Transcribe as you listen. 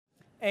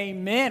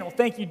Amen. Well,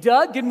 thank you,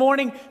 Doug. Good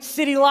morning,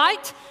 City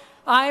Light.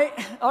 All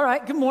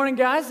right, good morning,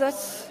 guys.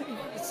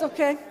 It's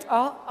okay.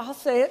 I'll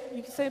say it.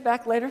 You can say it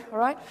back later, all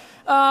right?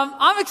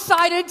 I'm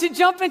excited to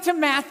jump into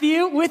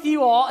Matthew with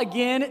you all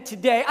again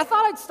today. I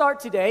thought I'd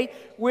start today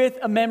with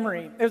a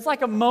memory. It was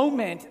like a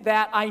moment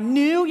that I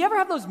knew. You ever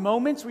have those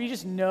moments where you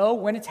just know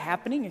when it's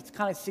happening? It's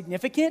kind of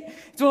significant.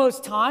 It's one of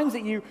those times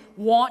that you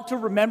want to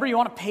remember. You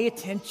want to pay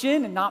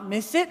attention and not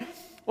miss it.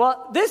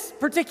 Well, this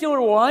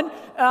particular one,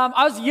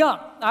 I was young.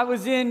 I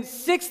was in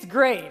 6th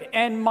grade,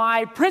 and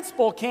my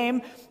principal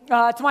came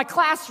to my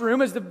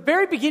classroom as the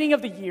very beginning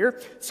of the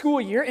school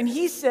year, and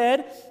he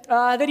said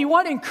that he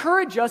wanted to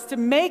encourage us to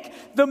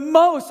make the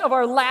most of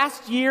our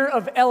last year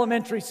of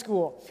elementary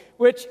school,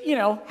 which,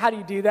 how do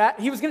you do that?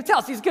 He was going to tell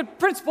us. He's a good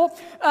principal.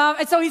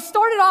 And so he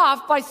started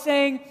off by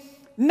saying,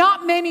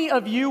 not many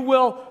of you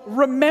will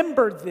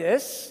remember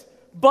this,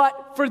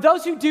 but for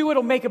those who do,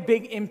 it'll make a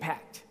big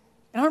impact.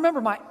 And I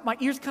remember my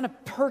ears kind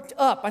of perked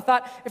up. I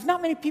thought, if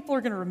not many people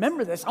are going to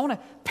remember this, I want to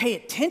pay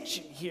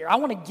attention here. I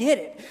want to get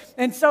it.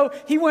 And so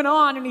he went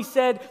on and he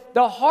said,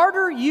 the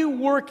harder you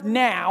work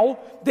now,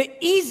 the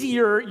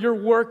easier your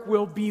work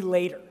will be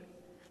later.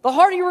 The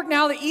harder you work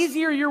now, the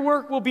easier your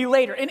work will be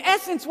later. In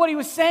essence, what he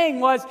was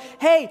saying was,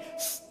 hey,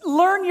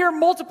 learn your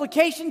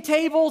multiplication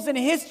tables and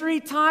history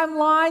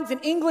timelines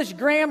and English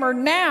grammar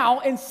now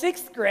in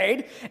 6th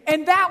grade,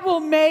 and that will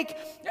make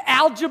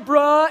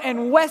algebra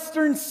and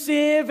Western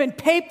Civ and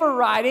paper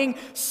writing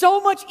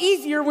so much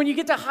easier when you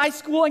get to high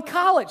school and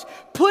college.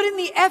 Put in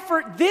the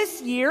effort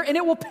this year, and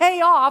it will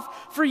pay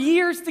off for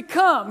years to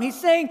come. He's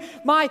saying,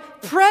 my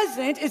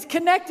present is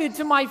connected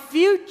to my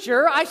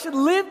future. I should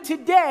live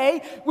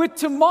today with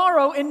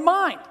tomorrow in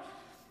mind.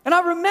 And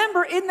I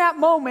remember in that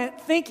moment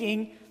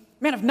thinking,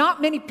 man, if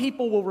not many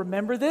people will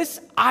remember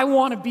this, I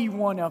want to be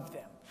one of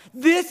them.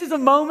 This is a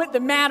moment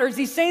that matters.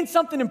 He's saying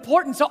something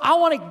important, so I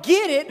want to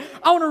get it.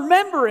 I want to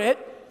remember it.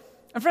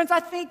 And friends,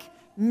 I think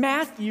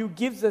Matthew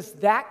gives us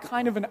that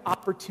kind of an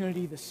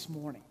opportunity this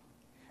morning.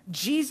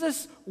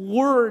 Jesus'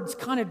 words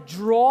kind of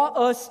draw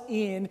us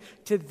in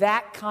to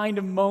that kind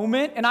of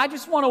moment. And I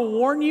just want to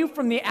warn you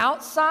from the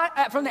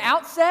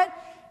outset,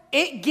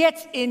 it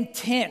gets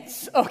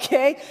intense,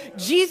 okay?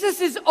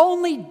 Jesus is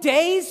only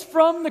days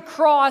from the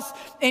cross,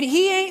 and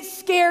he ain't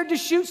scared to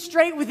shoot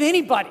straight with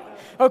anybody,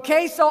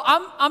 okay? So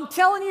I'm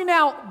telling you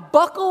now,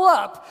 buckle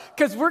up,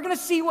 because we're going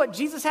to see what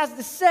Jesus has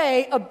to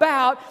say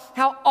about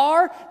how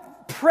our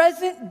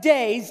present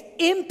days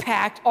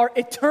impact our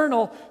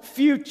eternal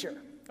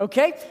future,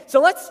 okay?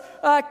 So let's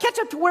catch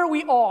up to where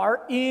we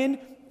are in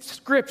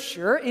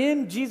Scripture,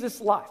 in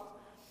Jesus' life.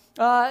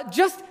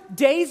 Just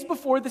days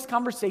before this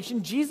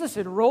conversation, Jesus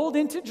had rolled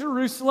into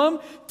Jerusalem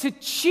to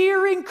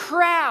cheering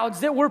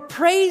crowds that were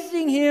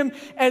praising him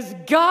as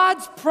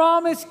God's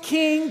promised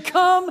king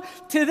come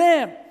to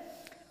them.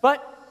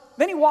 But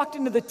then he walked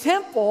into the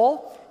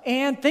temple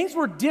and things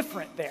were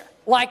different there,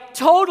 like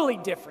totally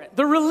different.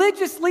 The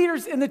religious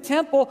leaders in the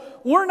temple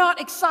were not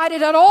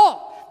excited at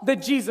all that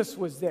Jesus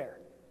was there,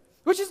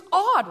 which is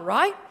odd,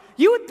 right?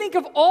 You would think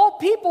of all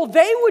people,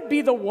 they would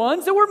be the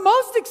ones that were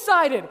most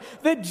excited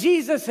that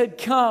Jesus had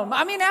come.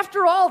 I mean,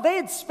 after all, they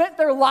had spent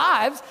their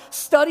lives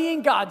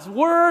studying God's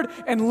word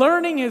and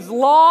learning his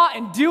law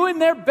and doing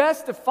their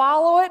best to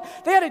follow it.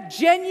 They had a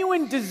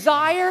genuine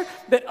desire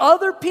that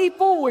other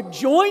people would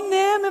join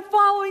them in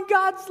following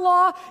God's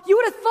law. You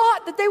would have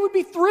thought that they would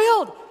be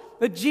thrilled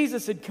that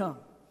Jesus had come.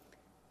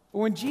 But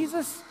when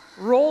Jesus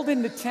rolled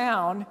into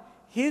town,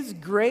 his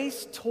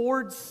grace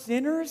towards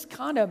sinners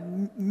kind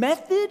of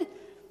method,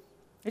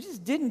 it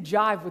just didn't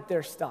jive with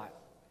their style.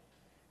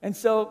 And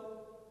so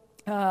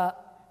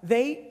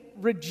they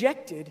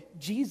rejected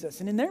Jesus.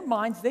 And in their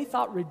minds, they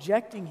thought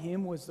rejecting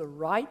him was the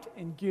right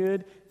and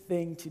good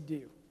thing to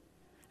do.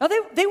 Now,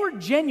 they were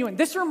genuine.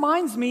 This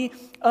reminds me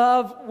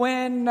of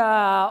when, it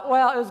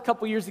was a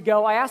couple years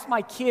ago, I asked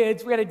my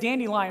kids, we had a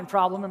dandelion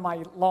problem in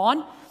my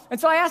lawn. And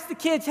so I asked the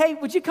kids, hey,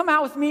 would you come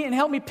out with me and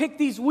help me pick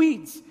these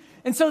weeds?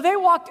 And so they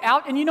walked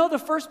out, and you know the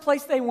first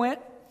place they went?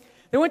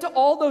 They went to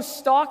all those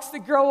stalks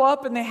that grow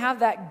up and they have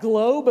that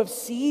globe of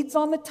seeds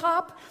on the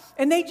top,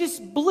 and they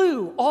just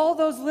blew all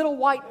those little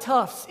white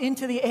tufts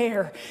into the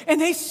air, and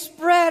they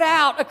spread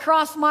out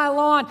across my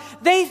lawn.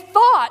 They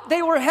thought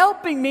they were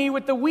helping me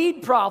with the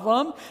weed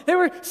problem. They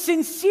were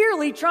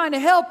sincerely trying to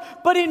help,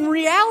 but in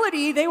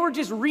reality, they were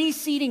just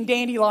reseeding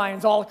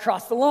dandelions all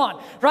across the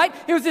lawn, right?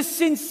 It was a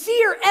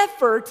sincere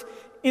effort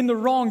in the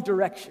wrong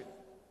direction.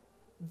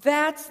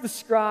 That's the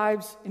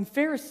scribes and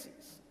Pharisees.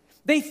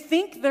 They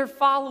think they're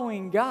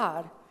following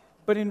God,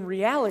 but in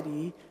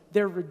reality,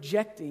 they're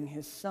rejecting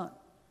his son.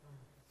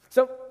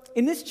 So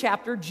in this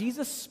chapter,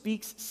 Jesus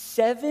speaks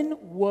 7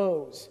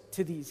 woes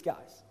to these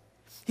guys.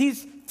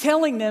 He's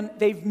telling them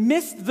they've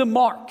missed the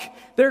mark.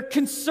 They're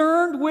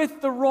concerned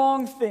with the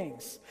wrong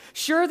things.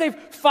 Sure, they've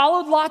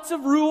followed lots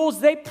of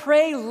rules. They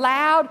pray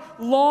loud,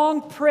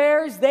 long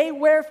prayers. They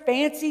wear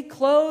fancy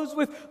clothes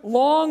with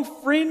long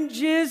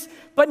fringes.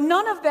 But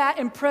none of that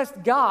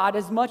impressed God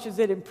as much as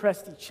it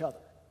impressed each other.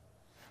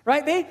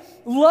 right? They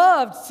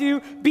loved to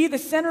be the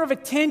center of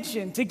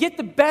attention, to get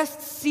the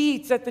best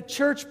seats at the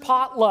church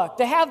potluck,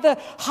 to have the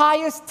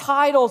highest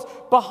titles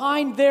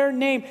behind their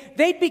name.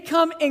 They'd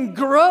become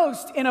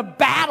engrossed in a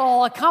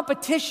battle, a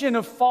competition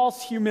of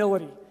false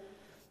humility.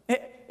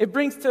 It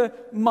brings to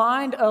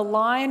mind a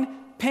line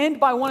penned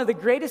by one of the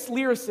greatest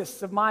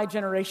lyricists of my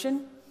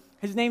generation.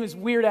 His name is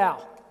Weird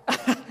Al.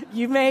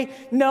 You may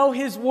know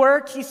his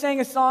work. He sang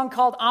a song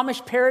called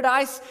Amish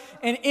Paradise,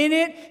 and in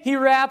it he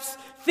raps,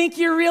 "Think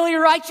you're really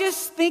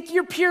righteous? Think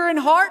you're pure in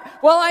heart?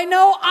 Well, I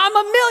know I'm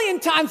 1,000,000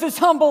 times as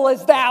humble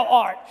as thou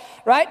art,"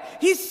 right?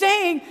 He's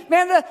saying,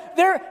 man,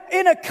 they're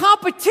in a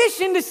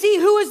competition to see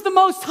who is the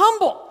most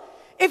humble.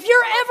 If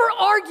you're ever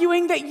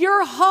arguing that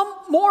you're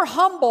more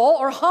humble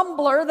or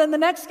humbler than the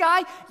next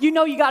guy, you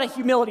know you got a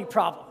humility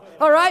problem.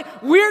 All right?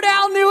 Weird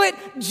Al knew it.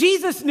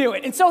 Jesus knew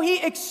it. And so he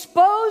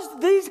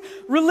exposed these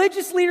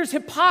religious leaders'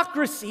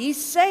 hypocrisy,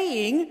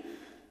 saying,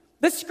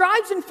 the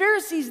scribes and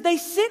Pharisees, they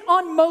sit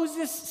on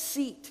Moses'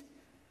 seat.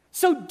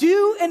 So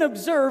do and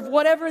observe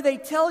whatever they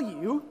tell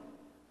you,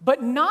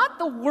 but not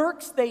the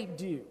works they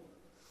do.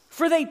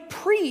 For they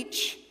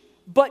preach,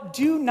 but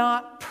do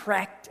not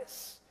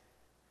practice.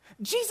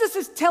 Jesus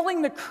is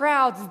telling the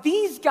crowds,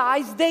 these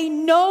guys, they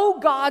know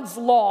God's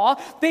law.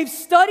 They've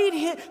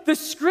studied the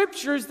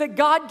scriptures that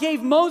God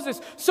gave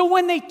Moses. So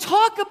when they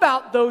talk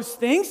about those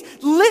things,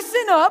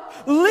 listen up,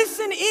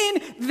 listen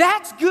in,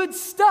 that's good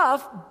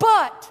stuff,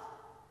 but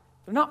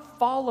they're not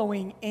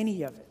following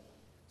any of it.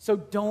 So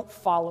don't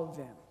follow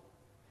them.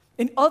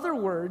 In other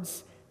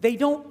words, they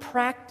don't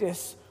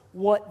practice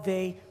what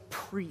they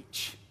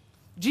preach.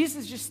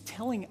 Jesus is just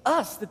telling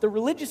us that the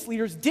religious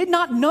leaders did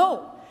not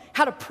know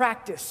how to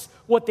practice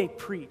what they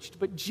preached,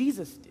 but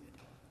Jesus did.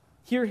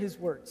 Hear his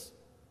words.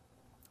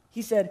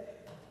 He said,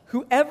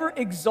 "Whoever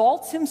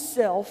exalts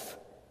himself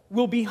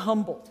will be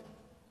humbled,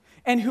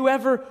 and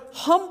whoever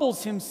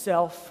humbles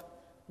himself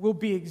will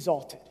be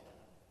exalted."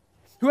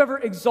 Whoever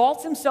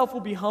exalts himself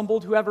will be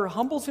humbled, whoever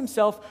humbles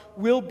himself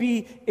will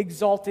be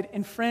exalted.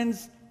 And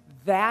friends,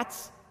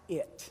 that's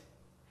it.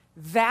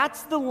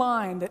 That's the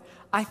line that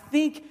I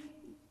think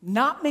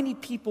not many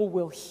people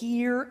will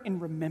hear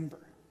and remember.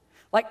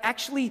 Like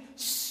actually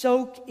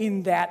soak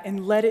in that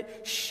and let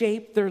it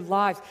shape their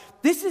lives.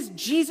 This is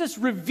Jesus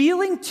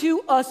revealing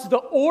to us the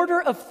order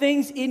of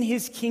things in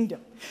his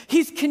kingdom.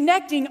 He's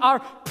connecting our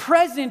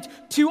present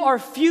to our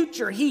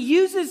future. He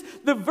uses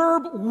the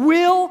verb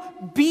will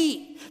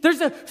be.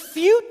 There's a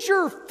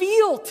future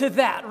feel to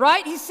that,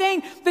 right? He's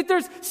saying that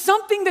there's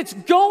something that's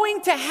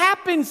going to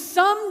happen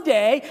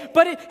someday,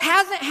 but it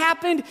hasn't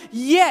happened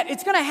yet.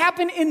 It's going to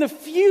happen in the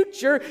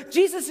future.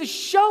 Jesus is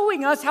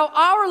showing us how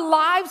our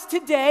lives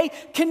today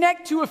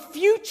connect to a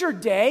future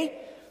day.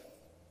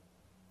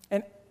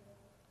 And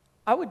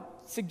I would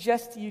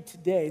suggest to you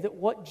today that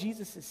what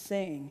Jesus is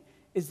saying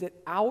is that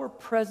our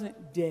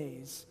present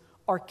days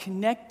are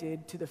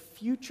connected to the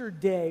future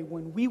day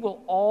when we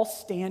will all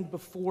stand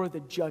before the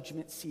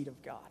judgment seat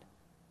of God.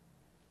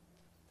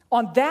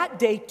 On that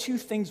day, two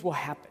things will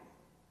happen.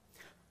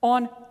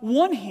 On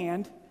one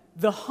hand,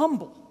 the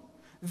humble,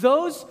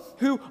 those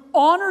who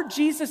honor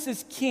Jesus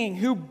as king,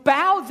 who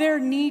bow their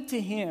knee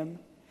to him,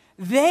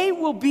 they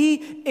will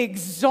be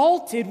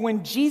exalted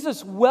when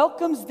Jesus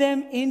welcomes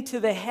them into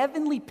the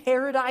heavenly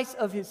paradise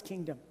of his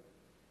kingdom.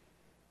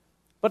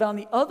 But on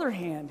the other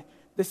hand,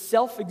 the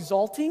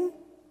self-exalting,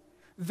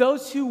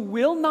 those who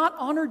will not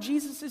honor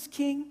Jesus as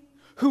king,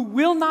 who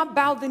will not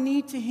bow the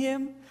knee to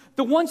him,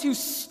 the ones who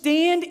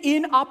stand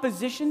in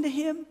opposition to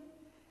him,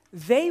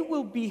 they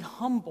will be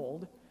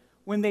humbled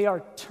when they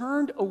are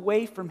turned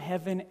away from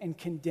heaven and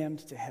condemned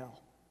to hell.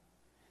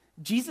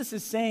 Jesus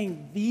is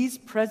saying these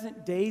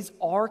present days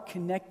are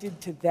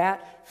connected to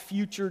that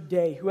future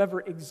day.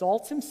 Whoever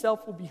exalts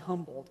himself will be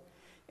humbled,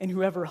 and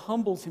whoever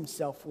humbles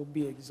himself will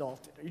be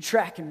exalted. Are you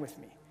tracking with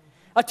me?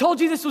 I told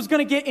you this was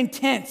going to get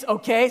intense,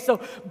 okay? So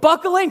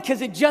buckle in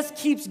because it just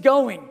keeps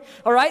going,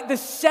 all right? The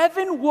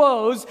 7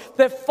 woes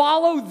that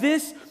follow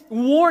this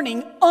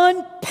warning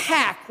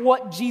unpack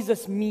what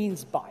Jesus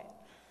means by it.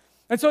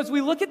 And so as we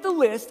look at the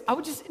list, I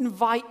would just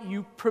invite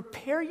you,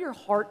 prepare your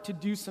heart to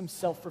do some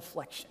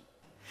self-reflection.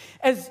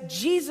 As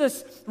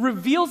Jesus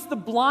reveals the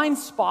blind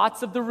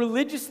spots of the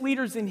religious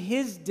leaders in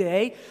his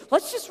day,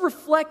 let's just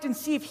reflect and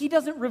see if he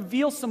doesn't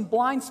reveal some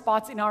blind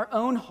spots in our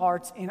own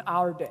hearts in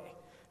our day.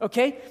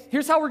 Okay,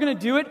 here's how we're going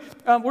to do it.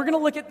 We're going to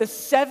look at the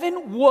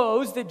 7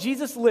 woes that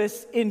Jesus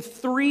lists in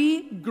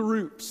 3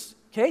 groups.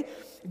 Okay,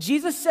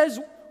 Jesus says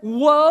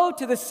woe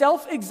to the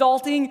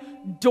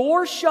self-exalting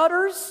door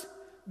shutters,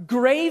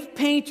 grave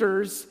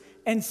painters,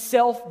 and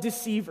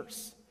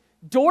self-deceivers.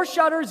 Door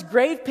shutters,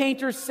 grave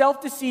painters,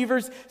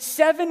 self-deceivers,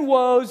 7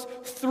 woes,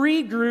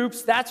 3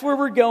 groups. That's where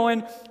we're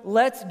going.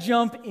 Let's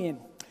jump in.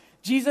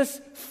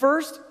 Jesus'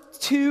 first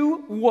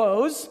 2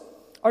 woes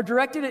are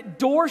directed at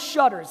door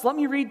shutters. Let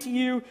me read to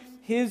you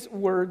his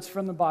words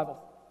from the Bible.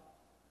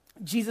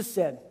 Jesus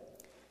said,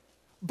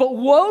 "But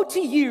woe to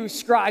you,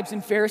 scribes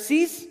and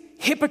Pharisees,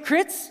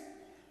 hypocrites,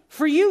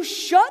 for you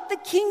shut the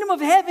kingdom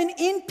of heaven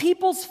in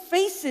people's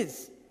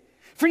faces.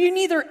 For you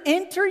neither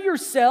enter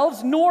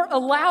yourselves nor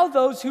allow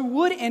those who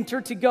would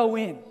enter to go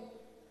in.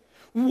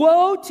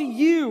 Woe to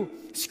you,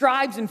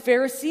 scribes and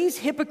Pharisees,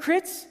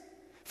 hypocrites!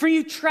 For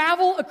you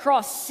travel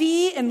across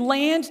sea and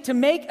land to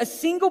make a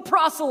single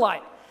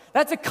proselyte.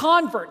 That's a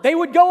convert. They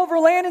would go over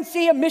land and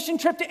sea, a mission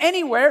trip to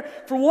anywhere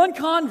for one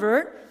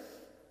convert.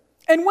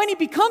 And when he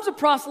becomes a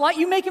proselyte,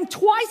 you make him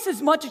twice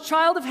as much a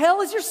child of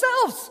hell as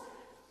yourselves.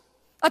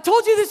 I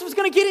told you this was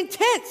going to get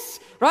intense,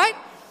 right?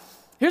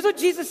 Here's what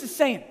Jesus is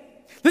saying.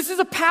 This is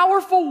a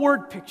powerful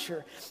word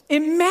picture.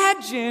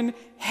 Imagine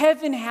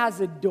heaven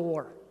has a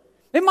door.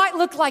 It might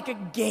look like a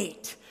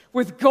gate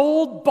with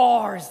gold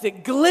bars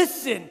that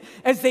glisten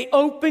as they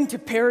open to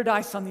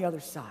paradise on the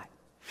other side.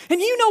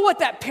 And you know what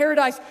that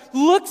paradise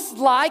looks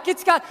like.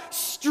 It's got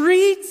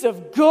streets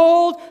of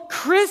gold,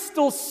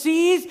 crystal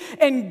seas,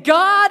 and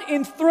God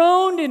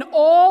enthroned in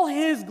all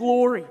his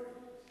glory.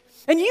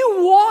 And you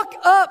walk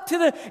up to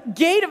the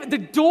gate of the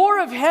door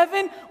of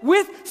heaven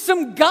with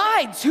some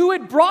guides who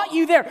had brought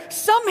you there.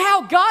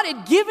 Somehow God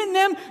had given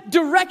them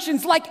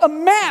directions like a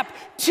map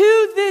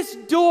to this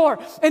door.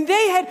 And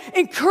they had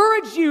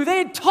encouraged you, they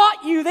had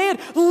taught you, they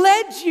had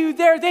led you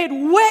there, they had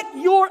whet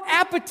your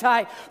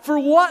appetite for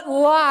what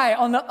lie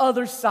on the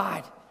other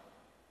side.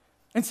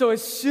 And so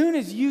as soon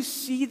as you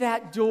see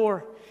that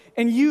door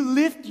and you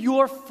lift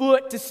your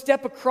foot to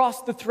step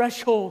across the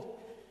threshold,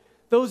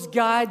 those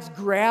guides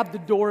grab the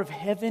door of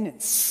heaven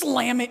and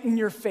slam it in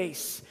your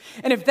face.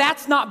 And if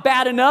that's not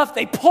bad enough,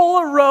 they pull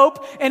a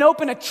rope and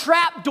open a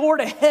trap door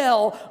to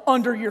hell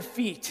under your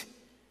feet.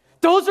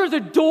 Those are the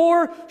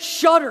door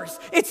shutters.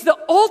 It's the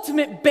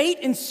ultimate bait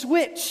and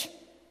switch.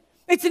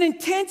 It's an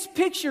intense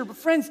picture, but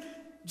friends,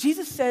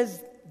 Jesus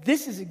says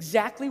this is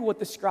exactly what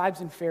the scribes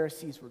and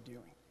Pharisees were doing.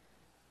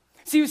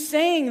 See, he was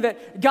saying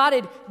that God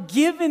had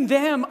given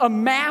them a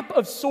map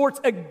of sorts,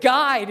 a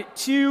guide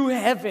to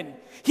heaven.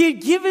 He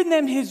had given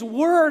them his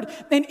word,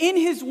 and in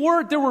his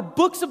word there were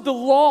books of the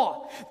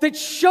law that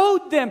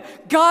showed them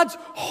God's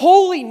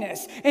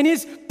holiness and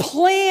his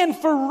plan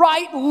for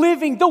right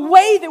living, the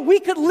way that we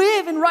could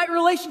live in right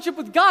relationship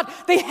with God.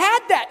 They had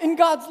that in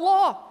God's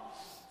law.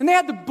 And they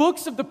had the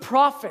books of the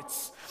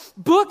prophets,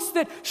 books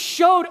that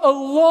showed a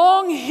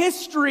long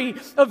history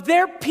of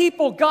their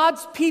people,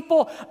 God's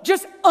people,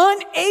 just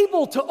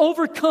unable to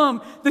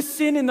overcome the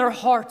sin in their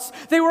hearts.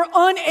 They were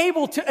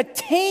unable to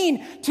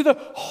attain to the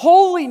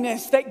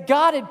holiness that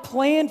God had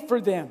planned for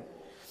them.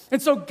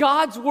 And so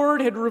God's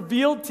word had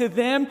revealed to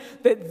them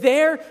that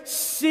their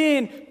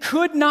sin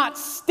could not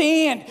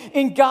stand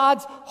in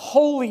God's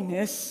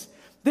holiness.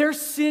 Their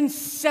sin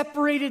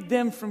separated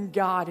them from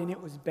God, and it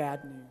was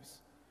bad news.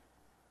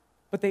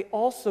 But they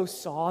also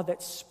saw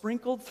that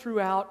sprinkled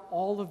throughout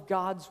all of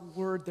God's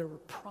word, there were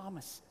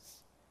promises.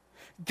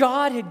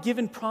 God had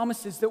given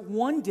promises that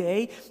one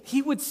day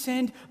he would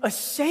send a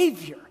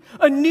savior,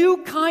 a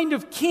new kind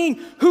of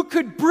king who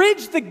could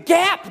bridge the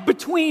gap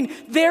between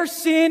their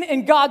sin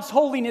and God's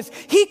holiness.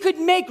 He could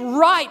make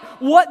right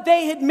what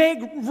they had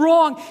made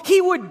wrong.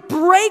 He would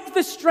break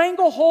the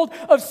stranglehold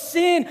of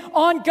sin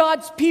on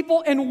God's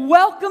people and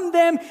welcome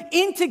them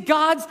into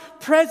God's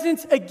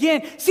presence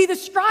again. See, the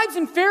scribes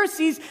and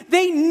Pharisees,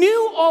 they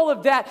knew all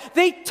of that.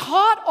 They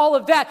taught all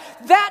of that.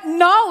 That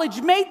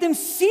knowledge made them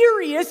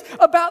serious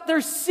about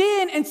their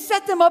sin and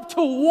set them up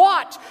to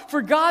watch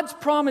for God's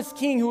promised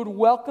king who would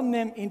welcome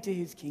them into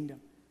his kingdom.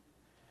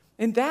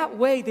 In that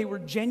way, they were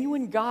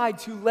genuine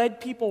guides who led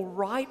people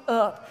right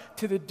up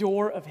to the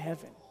door of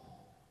heaven.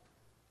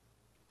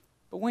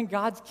 But when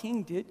God's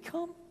king did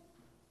come,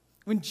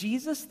 when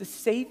Jesus, the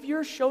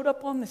Savior, showed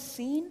up on the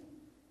scene,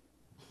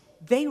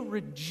 they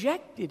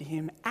rejected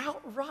him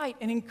outright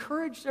and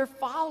encouraged their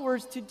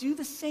followers to do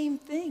the same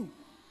thing.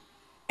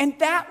 And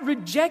that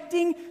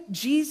rejecting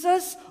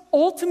Jesus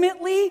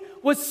ultimately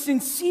was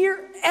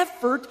sincere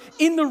effort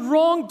in the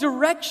wrong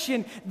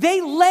direction. They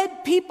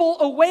led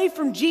people away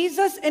from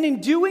Jesus, and in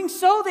doing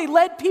so, they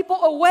led people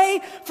away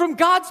from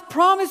God's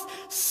promised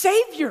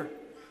Savior.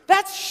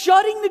 That's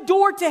shutting the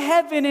door to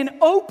heaven and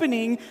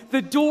opening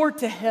the door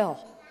to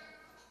hell.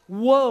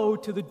 Woe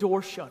to the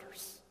door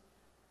shutters.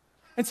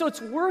 And so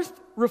it's worth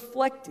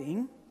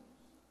reflecting.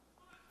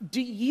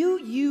 Do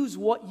you use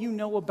what you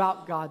know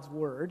about God's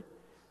word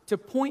to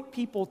point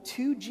people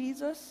to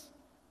Jesus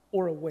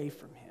or away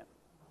from him?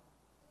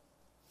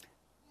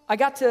 I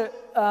got to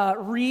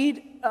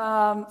read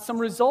some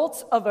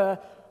results of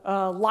a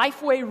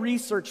Lifeway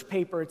research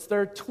paper. It's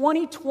their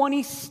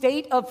 2020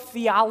 State of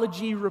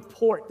Theology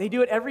report. They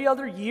do it every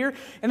other year,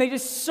 and they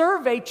just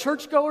survey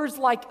churchgoers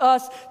like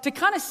us to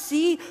kind of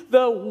see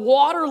the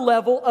water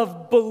level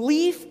of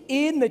belief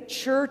in the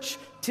church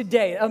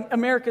today,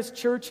 America's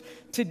church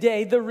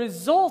today. The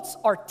results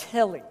are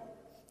telling.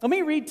 Let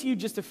me read to you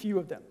just a few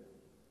of them.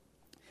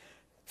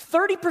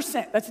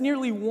 30%, that's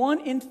nearly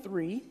 1 in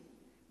 3,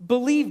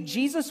 believe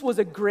Jesus was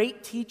a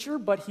great teacher,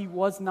 but he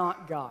was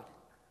not God.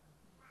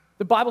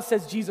 The Bible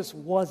says Jesus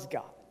was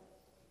God.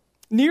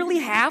 Nearly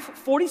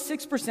half,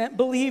 46%,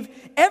 believe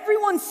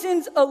everyone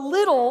sins a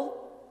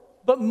little,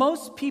 but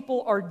most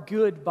people are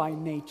good by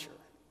nature.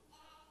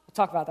 We'll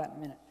talk about that in a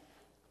minute.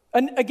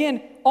 And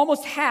again,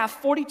 almost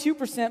half,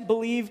 42%,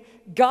 believe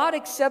God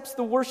accepts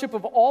the worship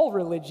of all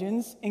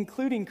religions,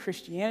 including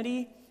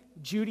Christianity,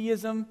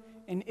 Judaism,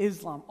 and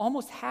Islam.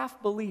 Almost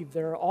half believe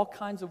there are all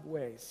kinds of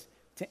ways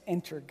to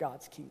enter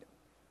God's kingdom.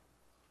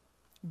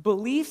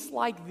 Beliefs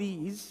like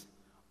these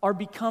are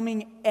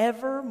becoming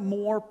ever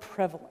more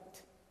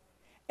prevalent.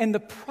 And the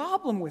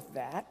problem with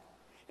that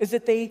is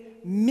that they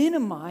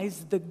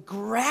minimize the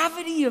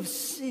gravity of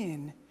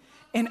sin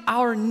and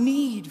our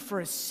need for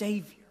a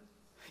Savior.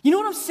 You know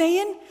what I'm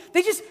saying?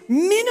 They just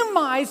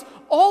minimize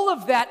all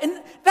of that.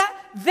 And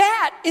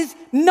that is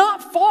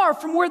not far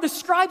from where the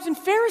scribes and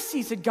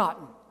Pharisees had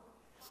gotten.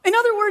 In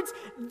other words,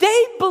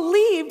 they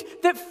believed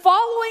that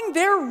following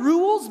their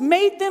rules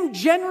made them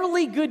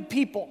generally good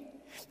people.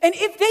 And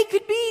if they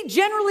could be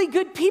generally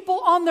good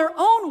people on their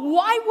own,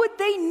 why would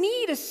they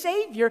need a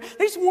Savior?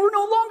 They just were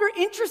no longer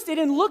interested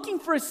in looking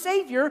for a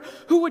Savior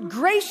who would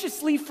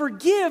graciously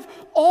forgive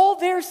all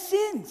their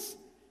sins.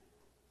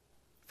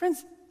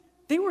 Friends,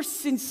 they were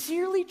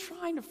sincerely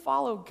trying to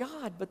follow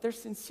God, but their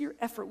sincere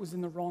effort was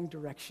in the wrong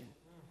direction.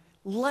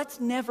 Let's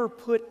never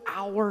put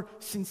our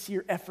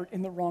sincere effort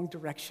in the wrong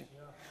direction.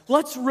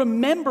 Let's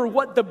remember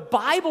what the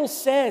Bible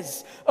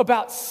says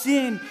about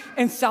sin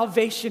and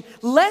salvation.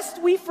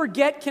 Lest we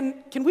forget,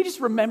 can we just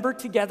remember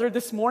together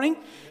this morning?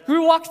 Can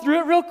we walk through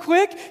it real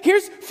quick?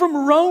 Here's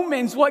from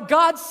Romans what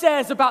God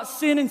says about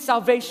sin and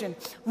salvation.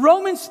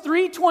 Romans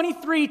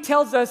 3:23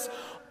 tells us,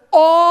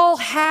 all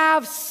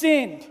have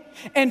sinned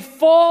and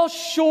fall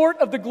short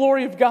of the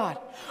glory of God.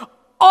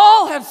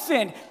 All have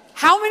sinned.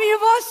 How many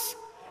of us?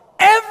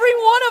 Every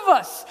one of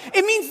us.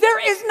 It means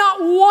there is not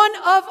one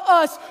of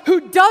us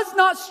who does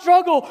not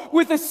struggle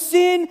with a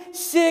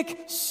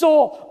sin-sick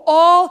soul.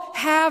 All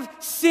have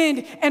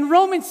sinned. And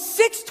Romans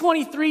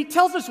 6:23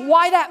 tells us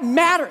why that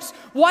matters,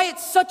 why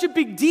it's such a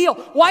big deal,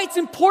 why it's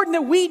important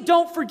that we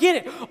don't forget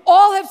it.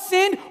 All have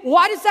sinned.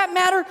 Why does that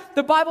matter?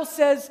 The Bible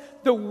says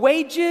the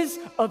wages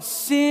of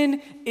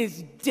sin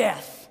is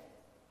death.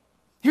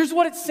 Here's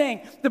what it's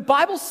saying. The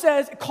Bible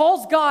says, it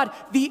calls God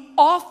the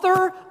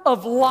author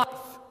of life.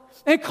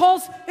 And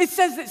it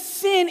says that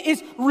sin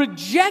is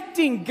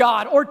rejecting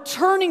God or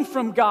turning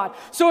from God.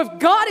 So if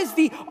God is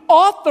the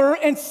author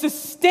and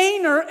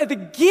sustainer, the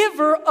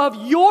giver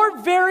of your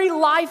very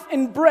life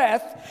and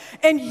breath,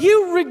 and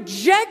you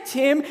reject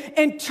Him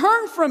and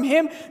turn from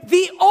Him,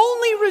 the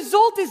only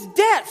result is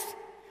death.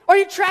 Are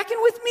you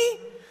tracking with me?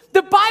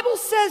 The Bible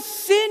says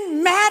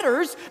sin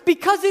matters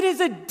because it is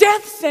a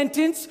death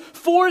sentence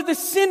for the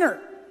sinner.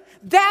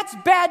 That's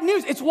bad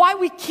news. It's why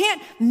we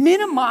can't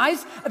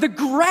minimize the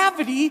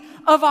gravity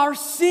of our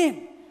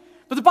sin.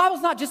 But the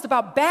Bible's not just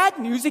about bad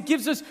news. It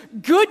gives us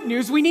good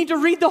news. We need to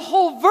read the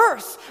whole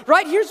verse,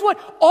 right? Here's what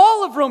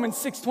all of Romans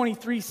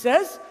 6:23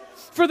 says.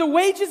 For the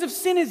wages of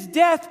sin is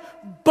death,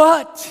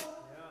 but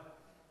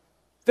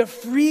the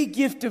free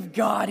gift of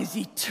God is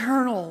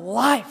eternal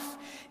life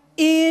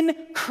in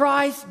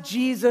Christ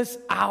Jesus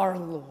our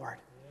Lord.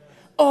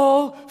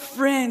 Oh,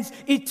 friends,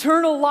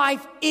 eternal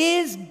life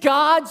is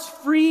God's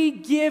free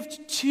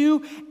gift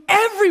to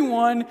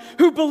everyone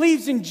who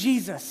believes in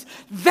Jesus.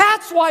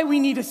 That's why we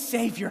need a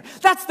Savior.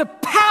 That's the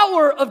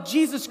power of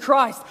Jesus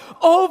Christ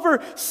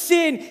over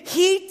sin.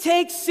 He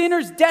takes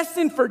sinners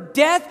destined for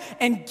death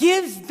and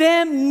gives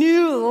them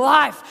new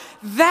life.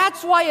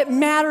 That's why it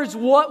matters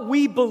what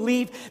we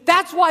believe.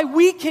 That's why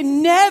we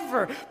can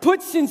never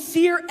put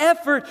sincere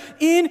effort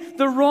in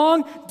the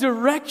wrong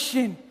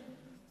direction.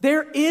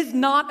 There is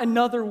not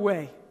another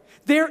way.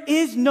 There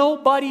is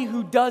nobody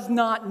who does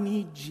not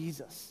need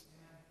Jesus.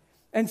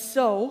 And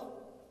so,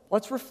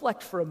 let's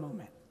reflect for a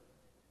moment.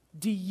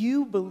 Do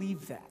you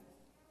believe that?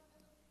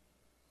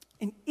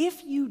 And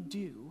if you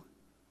do,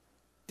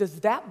 does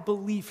that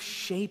belief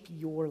shape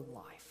your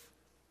life?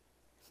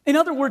 In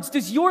other words,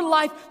 does your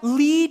life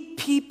lead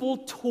people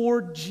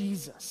toward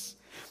Jesus?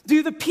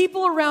 Do the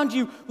people around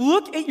you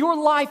look at your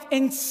life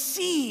and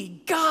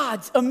see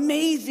God's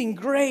amazing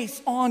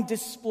grace on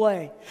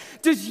display?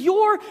 Does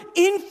your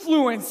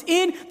influence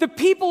in the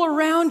people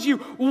around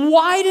you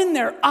widen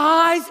their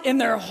eyes and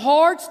their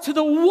hearts to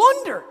the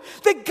wonder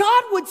that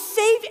God would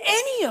save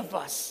any of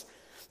us?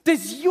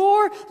 Does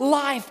your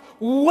life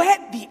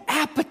whet the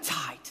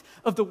appetite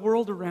of the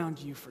world around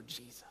you for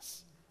Jesus?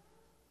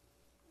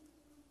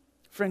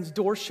 Friends,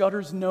 door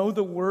shutters know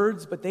the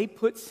words, but they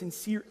put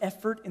sincere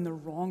effort in the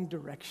wrong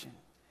direction.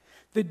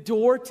 The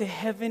door to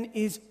heaven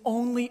is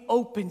only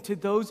open to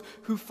those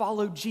who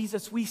follow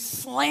Jesus. We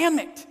slam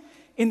it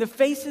in the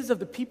faces of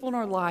the people in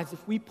our lives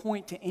if we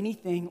point to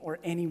anything or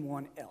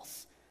anyone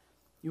else.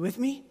 You with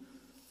me?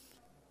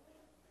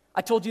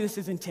 I told you this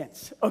is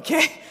intense,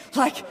 okay?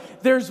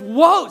 Like, there's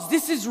woes.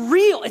 This is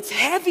real. It's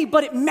heavy,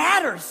 but it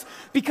matters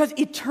because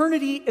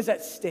eternity is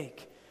at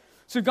stake.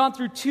 So we've gone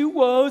through 2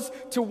 woes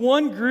to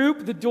one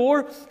group. The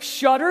door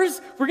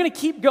shutters. We're going to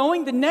keep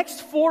going. The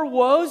next 4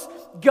 woes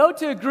go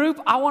to a group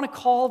I want to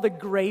call the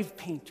grave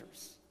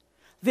painters.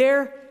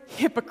 They're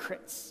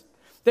hypocrites.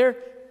 They're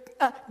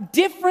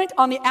different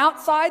on the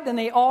outside than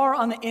they are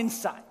on the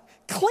inside.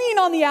 Clean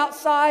on the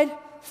outside,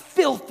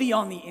 filthy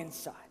on the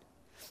inside.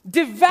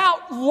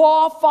 Devout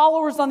law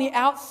followers on the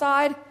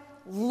outside,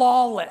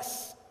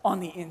 lawless on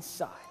the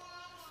inside.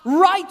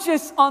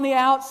 Righteous on the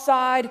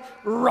outside,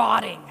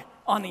 rotting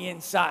on the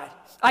inside.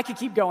 I could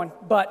keep going,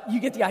 but you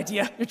get the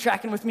idea. You're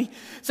tracking with me.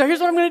 So here's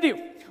what I'm going to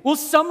do. We'll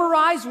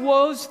summarize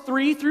woes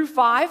 3 through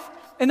 5,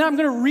 and then I'm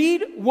going to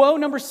read woe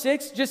number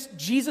 6, just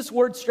Jesus'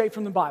 words straight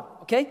from the Bible,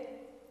 okay?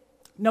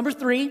 Number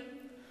 3,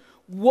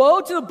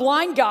 woe to the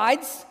blind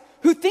guides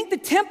who think the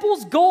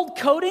temple's gold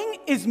coating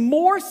is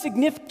more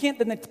significant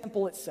than the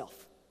temple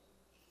itself.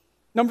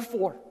 Number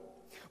 4,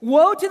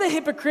 woe to the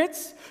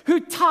hypocrites who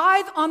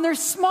tithe on their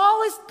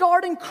smallest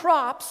garden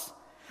crops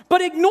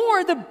but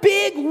ignore the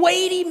big,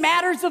 weighty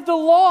matters of the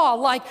law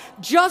like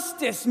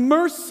justice,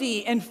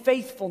 mercy, and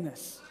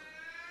faithfulness.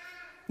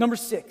 Number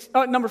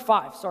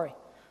 5,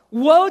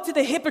 woe to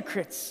the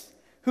hypocrites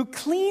who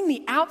clean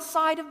the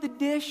outside of the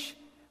dish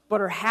but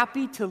are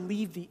happy to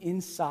leave the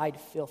inside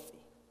filthy.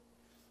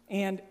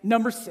 And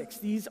number 6,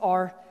 these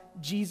are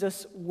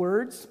Jesus'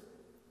 words,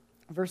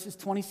 verses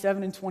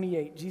 27 and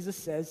 28. Jesus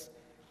says,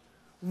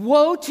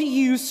 woe to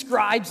you,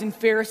 scribes and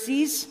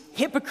Pharisees,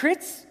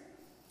 hypocrites,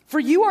 for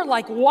you are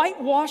like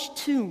whitewashed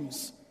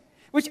tombs,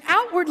 which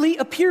outwardly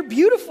appear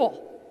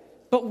beautiful,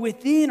 but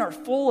within are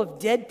full of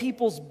dead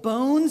people's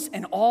bones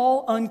and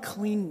all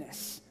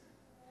uncleanness.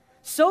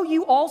 So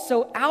you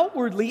also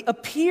outwardly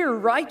appear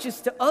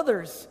righteous to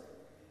others,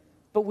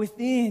 but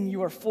within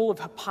you are full of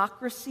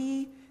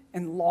hypocrisy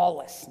and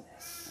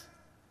lawlessness.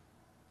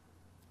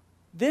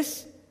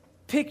 This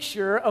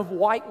picture of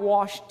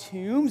whitewashed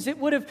tombs, it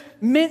would have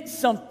meant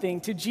something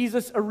to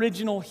Jesus'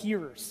 original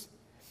hearers.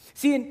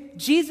 See, in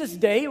Jesus'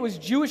 day, it was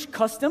Jewish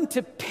custom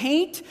to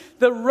paint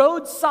the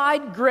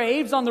roadside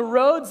graves on the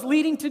roads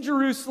leading to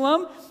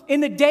Jerusalem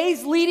in the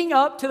days leading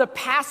up to the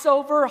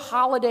Passover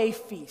holiday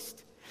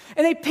feast.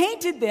 And they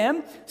painted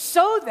them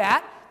so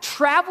that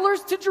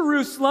travelers to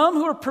Jerusalem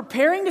who are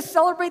preparing to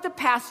celebrate the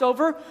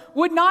Passover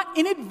would not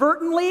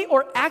inadvertently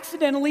or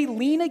accidentally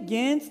lean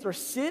against or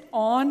sit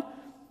on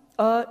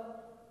a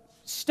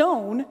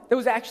stone that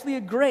was actually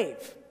a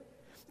grave.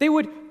 They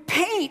would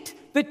paint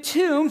the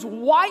tombs,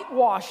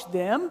 whitewash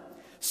them,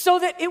 so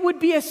that it would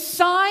be a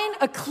sign,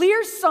 a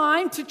clear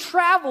sign to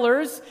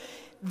travelers,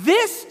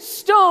 this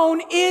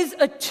stone is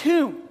a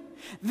tomb.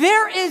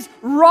 There is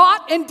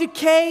rot and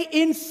decay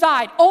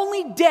inside,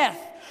 only death.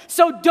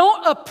 So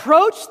don't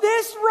approach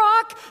this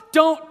rock,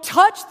 don't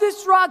touch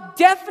this rock,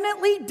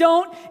 definitely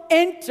don't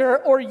enter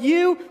or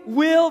you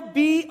will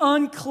be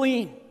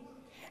unclean.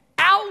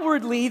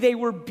 Outwardly, they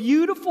were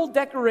beautiful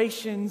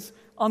decorations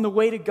on the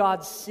way to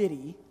God's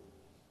city,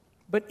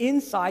 but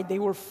inside they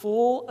were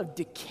full of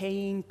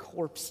decaying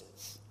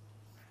corpses.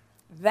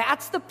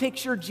 That's the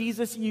picture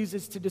Jesus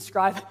uses to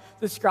describe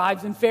the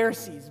scribes and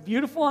Pharisees.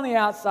 Beautiful on the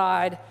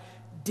outside,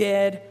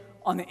 dead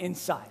on the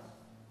inside.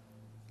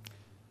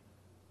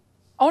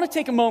 I want to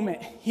take a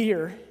moment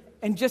here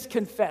and just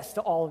confess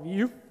to all of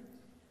you,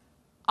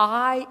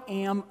 I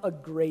am a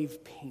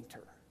grave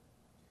painter.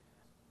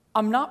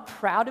 I'm not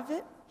proud of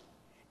it.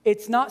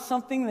 It's not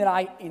something that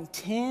I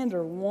intend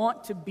or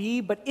want to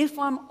be, but if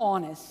I'm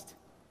honest,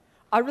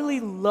 I really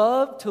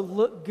love to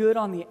look good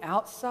on the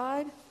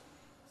outside,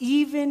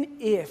 even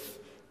if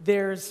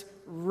there's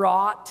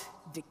rot,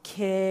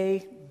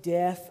 decay,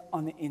 death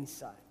on the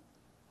inside.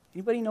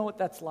 Anybody know what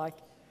that's like?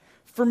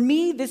 For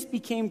me, this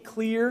became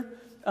clear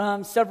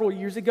several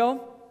years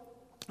ago.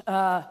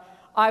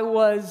 I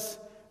was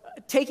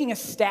taking a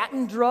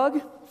statin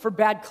drug for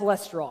bad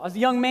cholesterol. I was a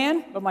young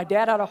man, but my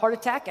dad had a heart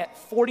attack at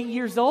 40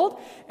 years old,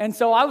 and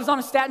so I was on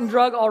a statin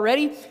drug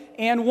already,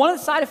 and one of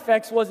the side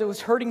effects was it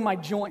was hurting my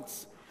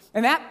joints.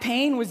 And that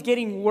pain was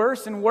getting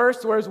worse and worse,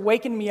 to where it was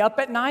waking me up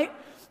at night.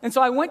 And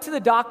so I went to the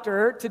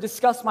doctor to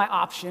discuss my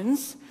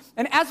options.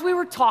 And as we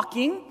were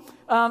talking,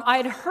 I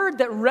had heard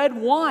that red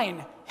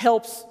wine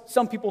helps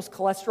some people's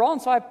cholesterol.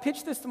 And so I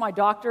pitched this to my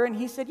doctor, and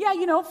he said,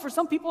 yeah, for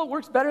some people it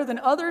works better than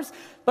others,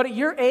 but at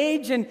your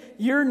age and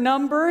your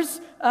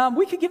numbers,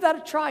 we could give that a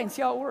try and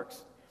see how it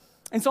works.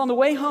 And so on the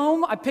way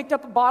home, I picked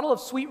up a bottle of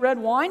sweet red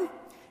wine,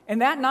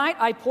 and that night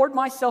I poured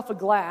myself a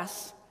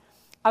glass.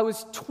 I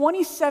was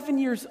 27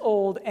 years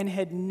old and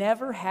had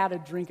never had a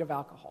drink of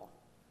alcohol.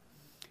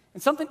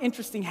 And something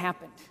interesting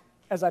happened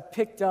as I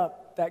picked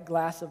up that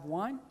glass of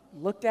wine,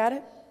 looked at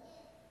it.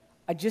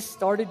 I just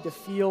started to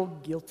feel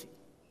guilty.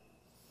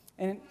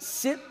 And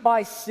sip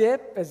by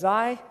sip, as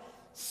I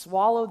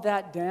swallowed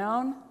that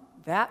down,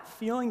 that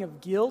feeling of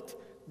guilt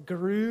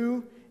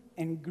grew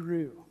and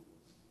grew.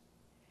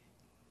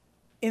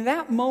 In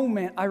that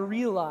moment, I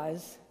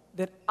realized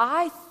that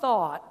I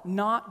thought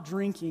not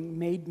drinking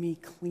made me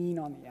clean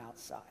on the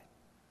outside.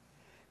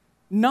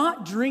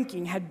 Not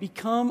drinking had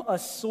become a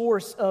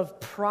source of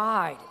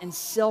pride and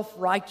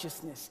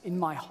self-righteousness in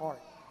my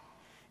heart.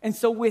 And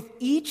so with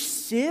each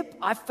sip,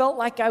 I felt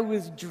like I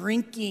was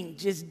drinking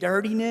just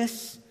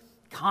dirtiness,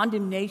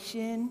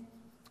 condemnation,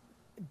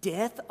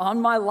 death on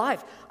my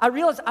life. I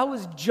realized I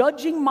was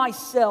judging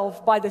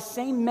myself by the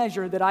same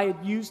measure that I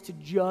had used to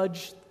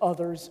judge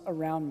others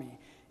around me.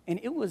 And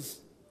it was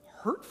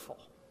hurtful,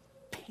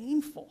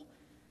 painful,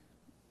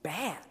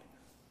 bad.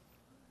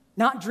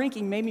 Not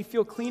drinking made me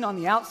feel clean on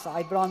the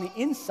outside, but on the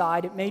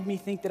inside, it made me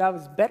think that I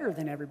was better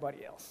than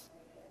everybody else.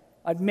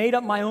 I'd made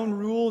up my own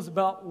rules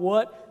about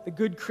what the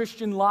good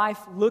Christian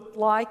life looked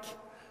like,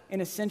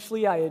 and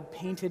essentially I had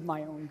painted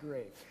my own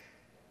grave.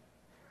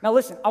 Now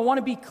listen, I want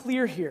to be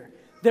clear here.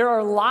 There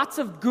are lots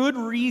of good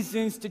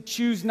reasons to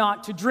choose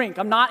not to drink.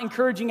 I'm not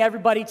encouraging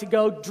everybody to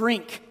go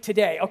drink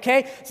today,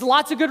 okay? There's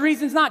lots of good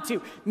reasons not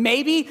to.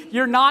 Maybe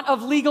you're not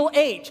of legal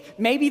age.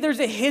 Maybe there's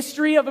a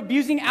history of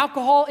abusing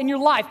alcohol in your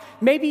life.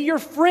 Maybe your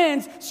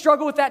friends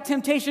struggle with that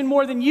temptation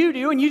more than you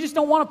do, and you just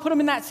don't want to put them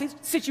in that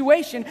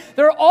situation.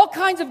 There are all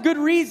kinds of good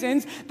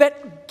reasons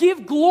that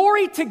give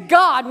glory to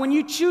God when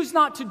you choose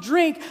not to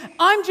drink.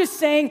 I'm just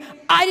saying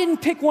I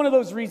didn't pick one of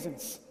those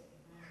reasons.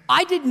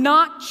 I did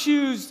not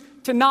choose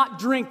to not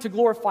drink to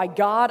glorify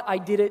God. I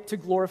did it to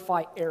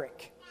glorify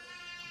Eric.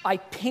 I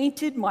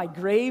painted my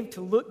grave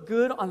to look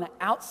good on the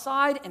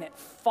outside, and it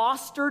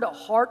fostered a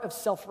heart of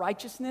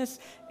self-righteousness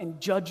and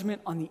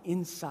judgment on the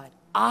inside.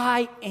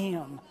 I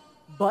am,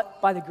 but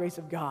by the grace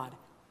of God,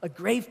 a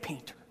grave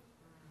painter.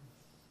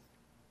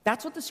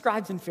 That's what the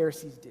scribes and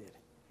Pharisees did.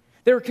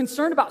 They were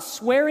concerned about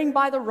swearing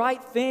by the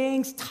right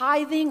things,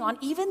 tithing on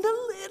even the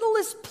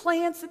littlest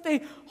plants that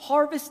they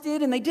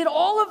harvested, and they did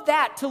all of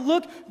that to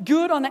look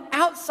good on the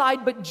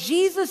outside. But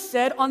Jesus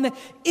said on the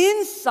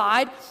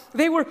inside,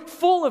 they were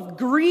full of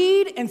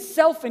greed and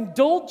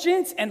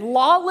self-indulgence and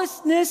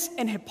lawlessness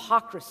and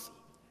hypocrisy.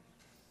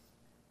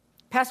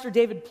 Pastor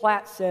David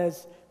Platt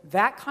says,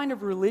 that kind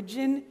of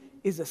religion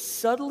is a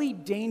subtly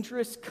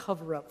dangerous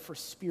cover-up for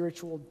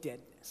spiritual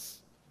deadness.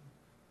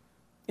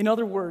 In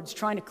other words,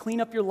 trying to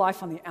clean up your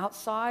life on the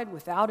outside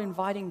without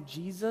inviting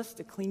Jesus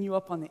to clean you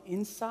up on the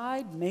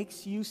inside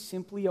makes you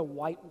simply a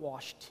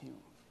whitewashed tomb.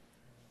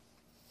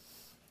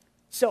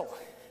 So,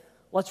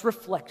 let's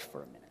reflect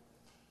for a minute.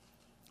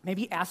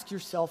 Maybe ask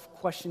yourself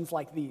questions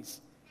like these.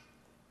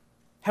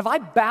 Have I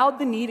bowed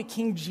the knee to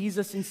King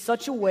Jesus in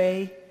such a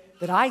way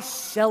that I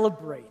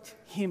celebrate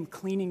him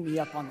cleaning me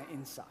up on the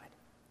inside?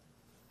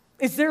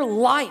 Is there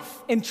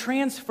life and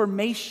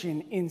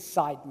transformation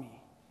inside me?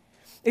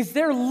 Is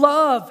there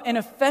love and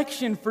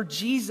affection for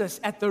Jesus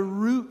at the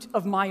root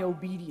of my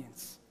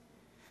obedience?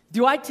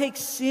 Do I take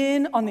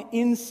sin on the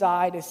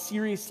inside as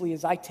seriously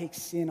as I take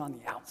sin on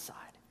the outside?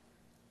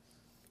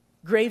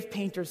 Grave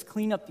painters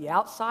clean up the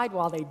outside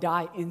while they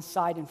die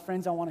inside. And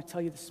friends, I want to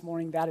tell you this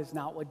morning, that is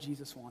not what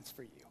Jesus wants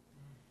for you.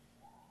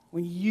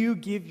 When you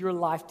give your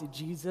life to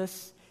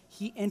Jesus,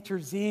 he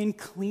enters in,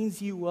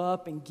 cleans you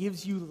up, and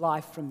gives you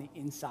life from the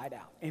inside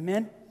out.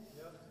 Amen?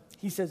 Yep.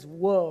 He says,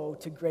 woe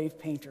to grave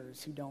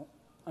painters who don't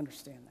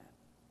understand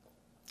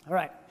that. All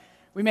right,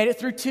 we made it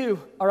through 2.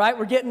 All right,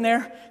 we're getting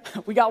there.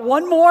 We got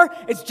one more.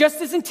 It's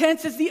just as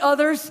intense as the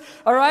others.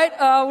 All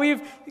right,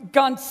 we've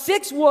gone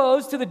 6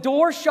 woes to the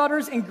door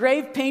shutters and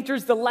grave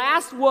painters. The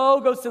last woe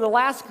goes to the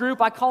last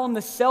group. I call them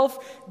the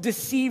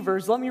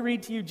self-deceivers. Let me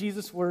read to you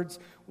Jesus' words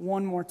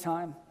one more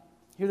time.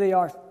 Here they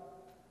are.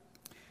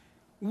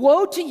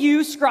 Woe to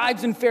you,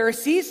 scribes and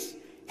Pharisees,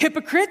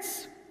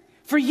 hypocrites!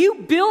 For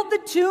you build the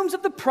tombs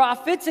of the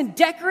prophets and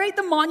decorate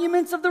the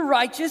monuments of the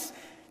righteous,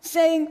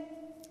 saying,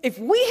 if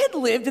we had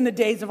lived in the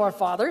days of our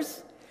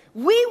fathers,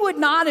 we would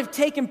not have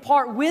taken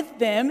part with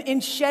them in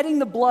shedding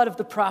the blood of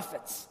the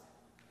prophets.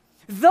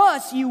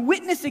 Thus you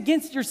witness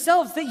against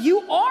yourselves that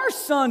you are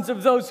sons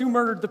of those who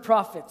murdered the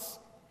prophets.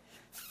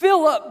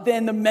 Fill up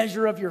then the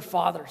measure of your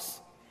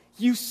fathers.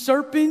 You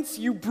serpents,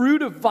 you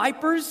brood of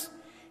vipers,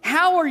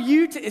 how are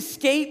you to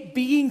escape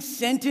being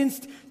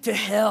sentenced to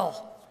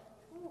hell?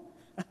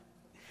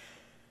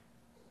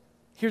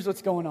 Here's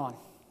what's going on,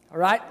 all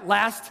right?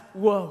 Last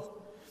woe.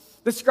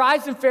 The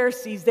scribes and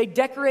Pharisees, they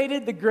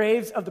decorated the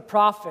graves of the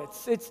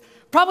prophets. It's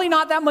probably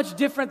not that much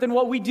different than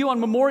what we do on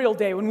Memorial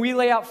Day when we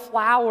lay out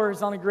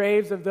flowers on the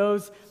graves of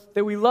those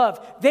that we love.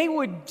 They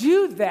would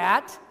do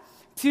that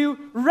to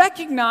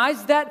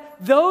recognize that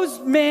those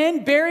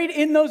men buried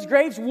in those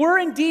graves were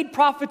indeed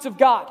prophets of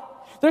God.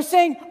 They're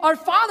saying, our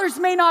fathers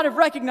may not have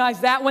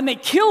recognized that when they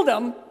killed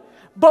them,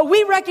 but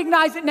we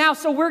recognize it now,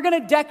 so we're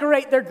going to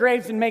decorate their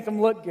graves and make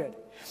them look good.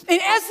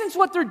 In essence,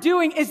 what they're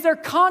doing is they're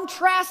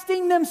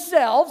contrasting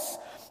themselves,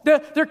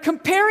 they're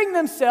comparing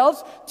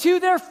themselves to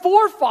their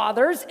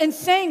forefathers and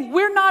saying,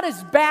 we're not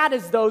as bad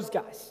as those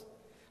guys,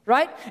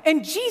 right?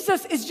 And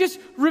Jesus is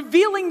just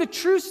revealing the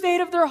true state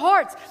of their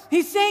hearts.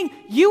 He's saying,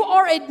 you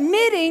are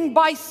admitting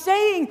by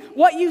saying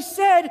what you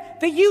said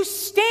that you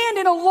stand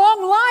in a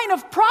long line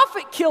of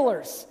prophet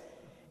killers,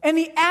 and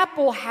the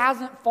apple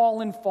hasn't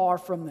fallen far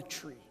from the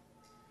tree.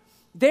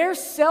 Their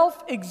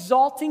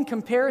self-exalting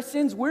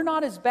comparisons, we're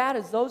not as bad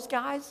as those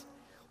guys.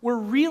 We're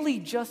really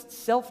just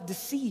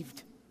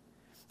self-deceived.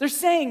 They're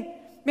saying,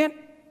 man,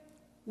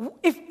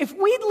 if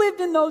we'd lived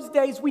in those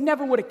days, we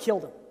never would have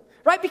killed them,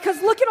 right?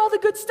 Because look at all the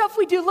good stuff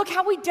we do. Look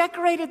how we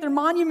decorated their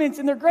monuments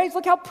and their graves.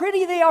 Look how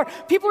pretty they are.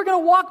 People are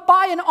going to walk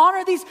by and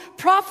honor these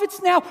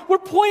prophets now. We're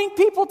pointing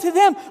people to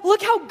them.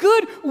 Look how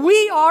good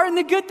we are and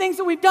the good things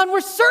that we've done. We're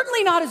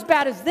certainly not as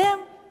bad as them.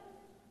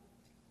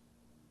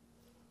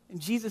 And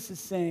Jesus is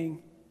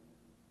saying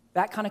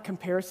that kind of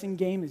comparison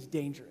game is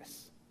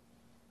dangerous.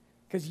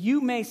 Because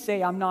you may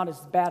say, I'm not as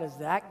bad as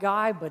that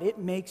guy, but it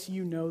makes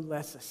you no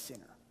less a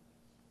sinner.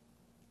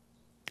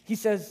 He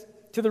says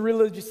to the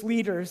religious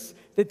leaders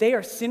that they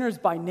are sinners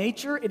by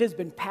nature. It has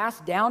been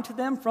passed down to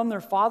them from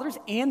their fathers,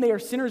 and they are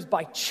sinners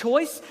by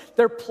choice.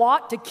 Their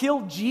plot to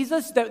kill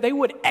Jesus that they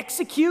would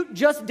execute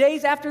just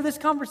days after this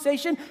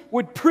conversation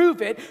would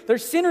prove it. They're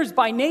sinners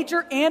by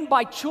nature and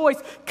by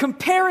choice.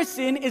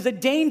 Comparison is a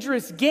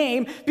dangerous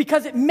game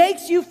because it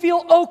makes you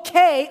feel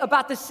okay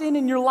about the sin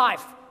in your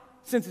life,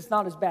 since it's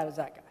not as bad as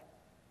that guy.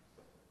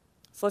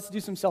 So let's do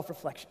some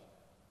self-reflection.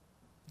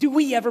 Do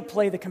we ever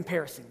play the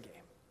comparison game?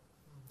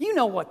 You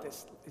know what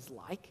this is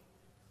like.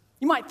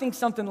 You might think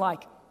something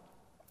like,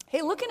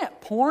 hey, looking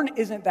at porn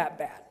isn't that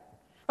bad.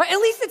 Right? At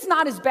least it's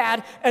not as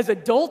bad as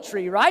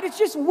adultery, right? It's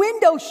just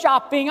window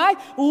shopping. I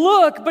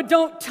look but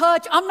don't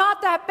touch. I'm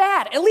not that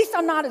bad. At least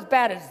I'm not as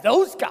bad as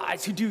those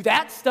guys who do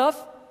that stuff.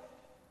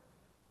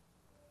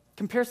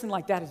 Comparison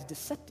like that is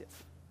deceptive.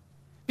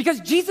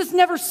 Because Jesus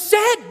never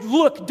said,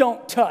 look,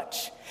 don't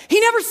touch. He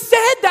never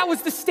said that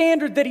was the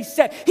standard that he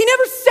set. He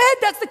never said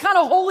that's the kind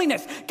of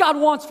holiness God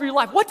wants for your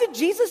life. What did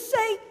Jesus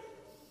say?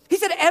 He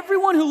said,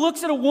 everyone who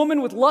looks at a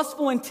woman with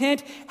lustful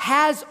intent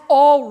has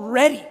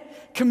already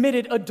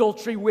committed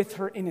adultery with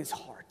her in his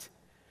heart.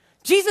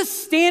 Jesus'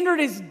 standard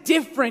is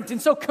different,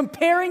 and so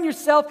comparing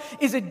yourself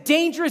is a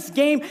dangerous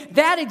game.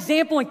 That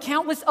example and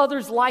countless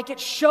others like it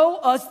show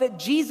us that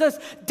Jesus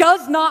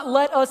does not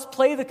let us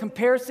play the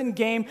comparison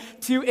game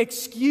to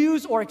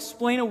excuse or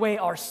explain away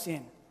our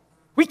sin.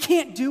 We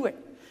can't do it.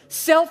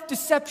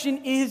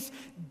 Self-deception is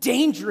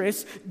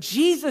dangerous.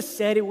 Jesus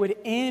said it would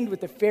end with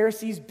the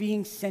Pharisees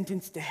being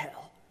sentenced to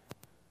hell.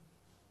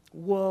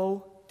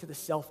 Woe to the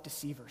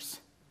self-deceivers.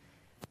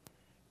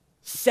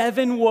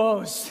 7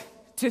 woes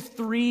to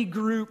 3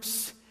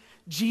 groups.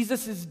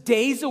 Jesus is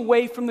days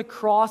away from the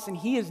cross and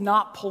he is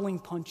not pulling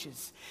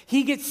punches.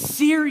 He gets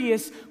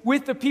serious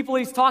with the people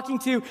he's talking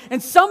to.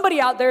 And somebody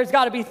out there has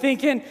got to be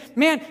thinking,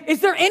 man,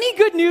 is there any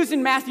good news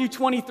in Matthew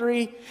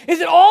 23?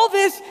 Is it all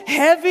this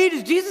heavy?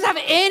 Does Jesus have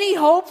any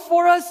hope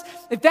for us?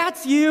 If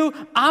that's you,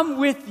 I'm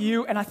with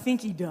you. And I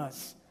think he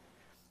does.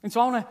 And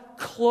so I want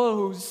to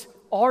close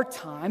our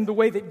time the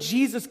way that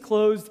Jesus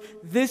closed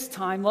this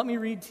time. Let me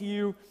read to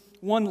you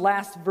one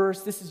last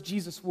verse. This is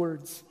Jesus'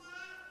 words.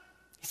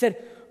 He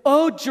said,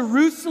 "Oh,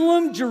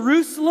 Jerusalem,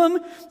 Jerusalem,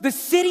 the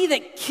city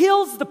that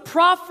kills the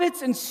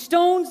prophets and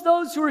stones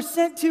those who are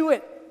sent to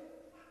it.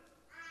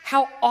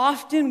 How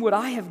often would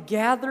I have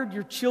gathered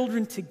your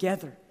children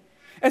together,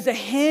 as a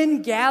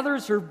hen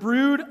gathers her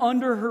brood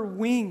under her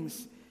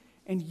wings,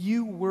 and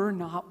you were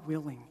not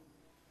willing."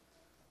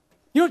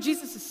 You know what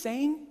Jesus is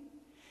saying?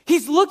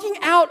 He's looking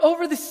out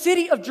over the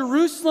city of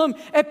Jerusalem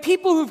at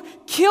people who've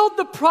killed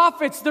the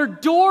prophets, their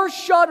door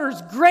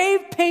shutters,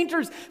 grave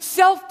painters,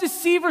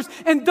 self-deceivers.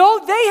 And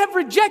though they have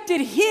rejected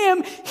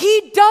him,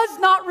 he does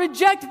not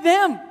reject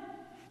them.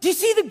 Do you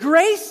see the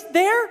grace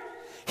there?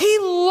 He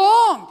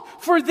longed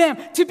for them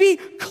to be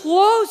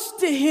close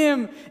to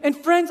him. And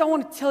friends, I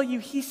want to tell you,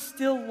 he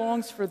still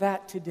longs for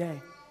that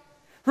today.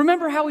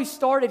 Remember how he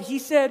started. He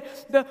said,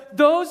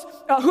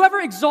 whoever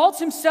exalts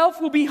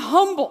himself will be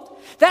humbled.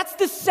 That's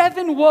the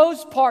 7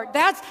 woes part.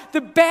 That's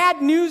the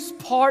bad news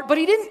part. But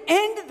he didn't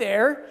end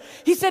there.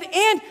 He said,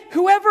 and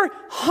whoever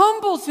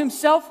humbles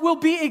himself will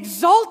be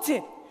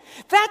exalted.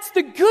 That's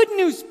the good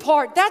news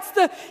part. That's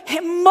the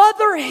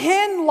mother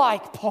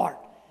hen-like part.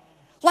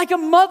 Like a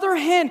mother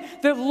hen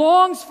that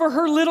longs for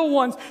her little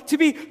ones to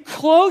be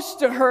close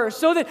to her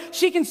so that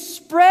she can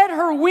spread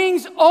her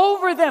wings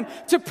over them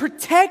to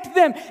protect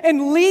them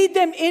and lead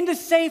them into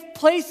safe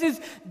places.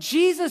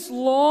 Jesus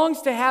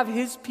longs to have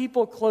his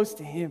people close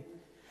to him.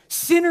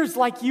 Sinners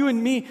like you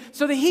and me,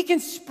 so that he can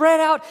spread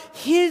out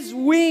his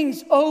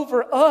wings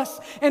over us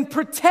and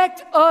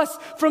protect us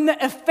from the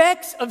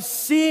effects of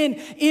sin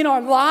in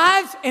our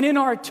lives and in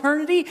our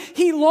eternity.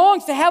 He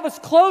longs to have us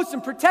close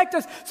and protect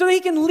us so that he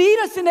can lead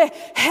us into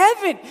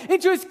heaven,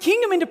 into his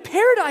kingdom, into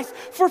paradise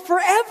for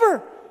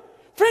forever.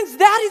 Friends,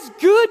 that is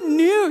good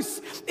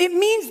news. It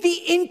means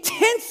the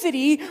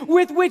intensity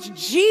with which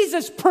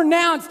Jesus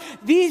pronounced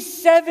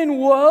these 7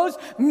 woes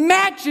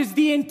matches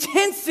the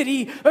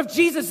intensity of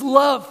Jesus'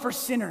 love for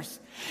sinners.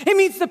 It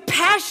means the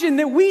passion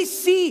that we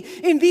see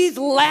in these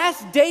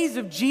last days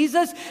of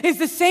Jesus is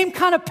the same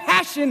kind of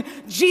passion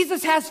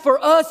Jesus has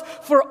for us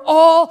for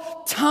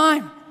all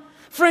time.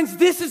 Friends,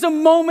 this is a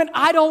moment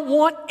I don't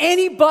want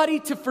anybody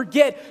to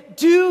forget.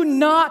 Do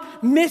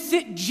not miss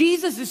it.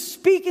 Jesus is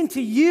speaking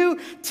to you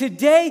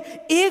today.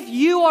 If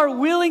you are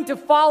willing to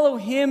follow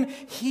him,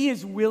 he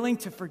is willing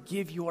to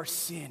forgive your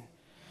sin.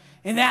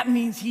 And that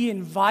means he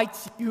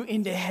invites you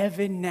into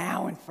heaven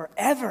now and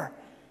forever.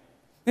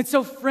 And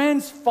so,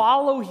 friends,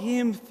 follow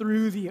him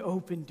through the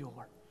open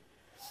door.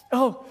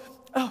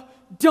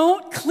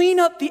 Don't clean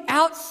up the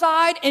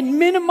outside and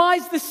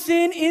minimize the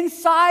sin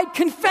inside.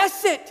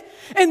 Confess it.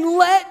 And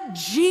let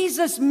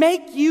Jesus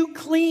make you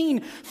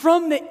clean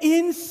from the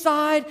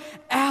inside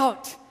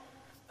out.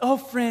 Oh,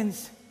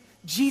 friends,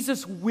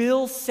 Jesus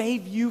will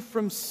save you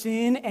from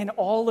sin and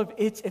all of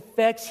its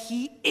effects.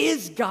 He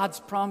is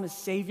God's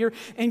promised Savior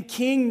and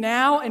King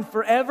now and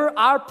forever.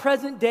 Our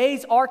present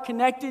days are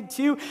connected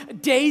to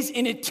days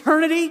in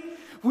eternity.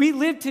 We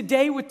live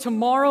today with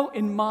tomorrow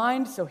in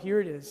mind, so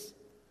here it is.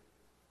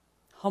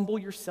 Humble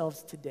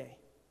yourselves today.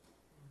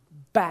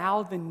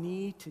 Bow the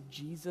knee to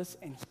Jesus,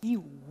 and He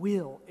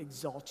will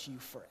exalt you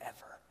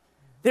forever.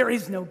 There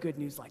is no good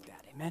news like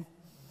that, amen?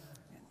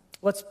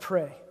 Let's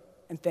pray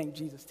and thank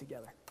Jesus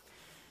together.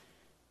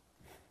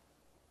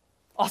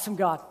 Awesome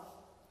God,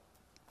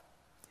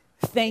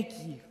 thank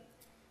you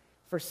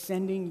for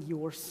sending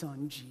your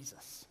Son,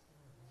 Jesus.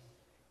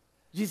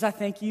 Jesus, I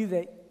thank you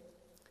that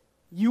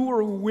you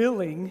were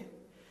willing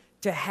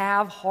to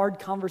have hard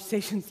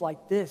conversations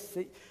like this.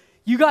 That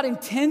you got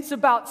intense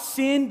about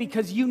sin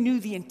because you knew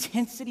the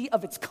intensity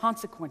of its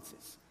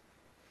consequences.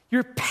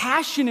 You're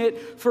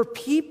passionate for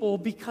people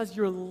because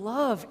your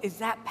love is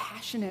that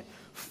passionate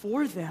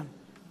for them.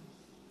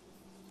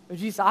 But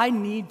Jesus, I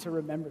need to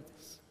remember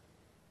this.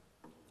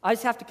 I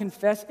just have to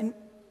confess, and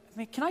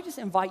can I just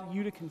invite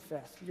you to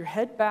confess? With your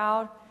head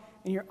bowed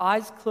and your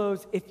eyes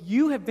closed, if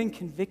you have been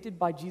convicted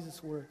by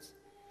Jesus' words,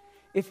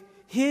 if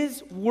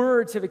His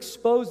words have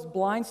exposed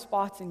blind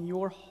spots in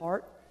your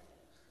heart,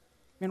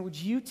 man, would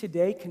you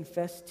today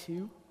confess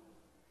too?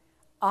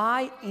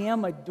 I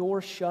am a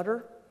door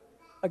shutter,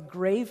 a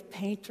grave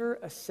painter,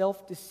 a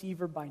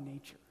self-deceiver by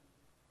nature.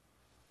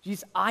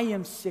 Jesus, I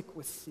am sick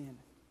with sin,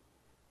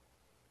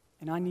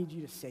 and I need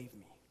you to save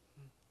me.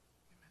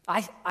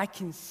 I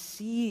can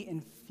see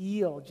and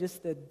feel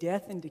just the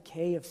death and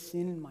decay of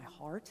sin in my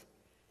heart,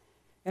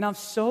 and I'm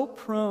so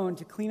prone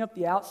to clean up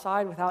the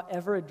outside without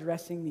ever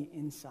addressing the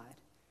inside.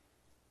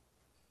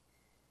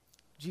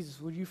 Jesus,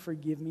 would you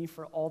forgive me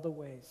for all the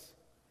ways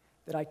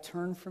that I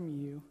turn from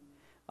you?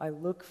 I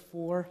look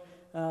for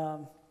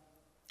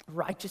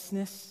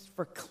righteousness,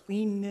 for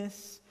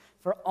cleanness,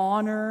 for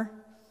honor,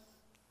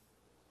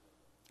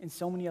 in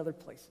so many other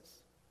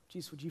places.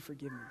 Jesus, would you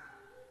forgive me?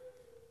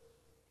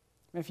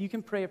 And if you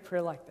can pray a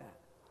prayer like that,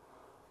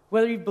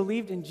 whether you've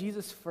believed in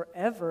Jesus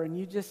forever and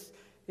you just,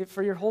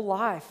 for your whole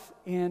life,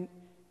 and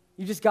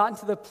you just gotten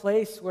to the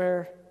place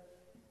where,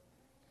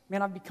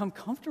 man, I've become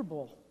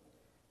comfortable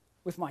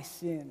with my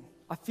sin.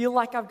 I feel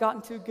like I've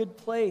gotten to a good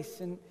place,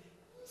 and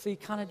so you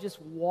kind of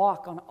just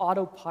walk on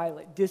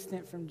autopilot,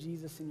 distant from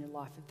Jesus in your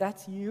life. If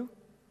that's you,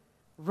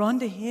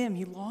 run to Him.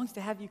 He longs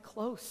to have you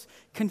close.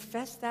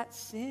 Confess that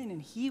sin, and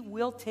He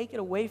will take it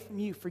away from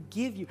you,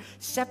 forgive you,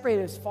 separate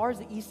it as far as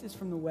the east is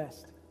from the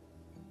west.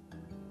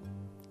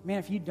 Man,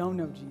 if you don't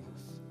know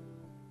Jesus,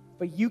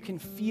 but you can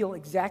feel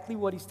exactly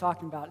what He's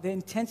talking about, the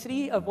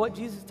intensity of what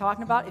Jesus is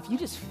talking about, if you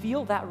just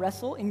feel that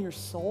wrestle in your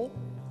soul,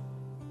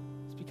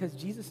 it's because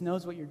Jesus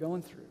knows what you're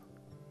going through.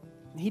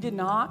 And He did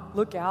not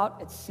look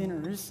out at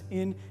sinners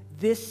in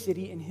this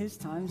city in His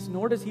times,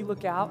 nor does He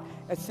look out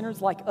at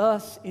sinners like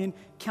us in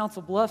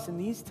Council Bluffs in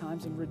these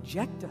times and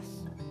reject us.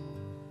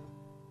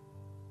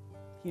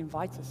 He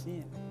invites us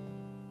in.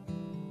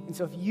 And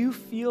so if you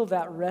feel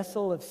that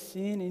wrestle of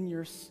sin in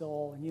your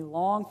soul and you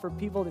long for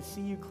people to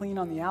see you clean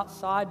on the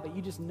outside, but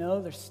you just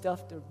know there's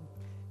stuff to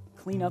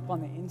clean up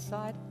on the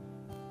inside,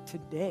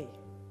 today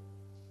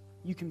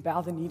you can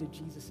bow the knee to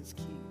Jesus as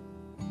King.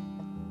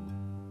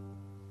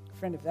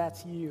 Friend, if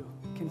that's you,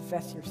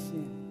 confess your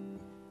sin.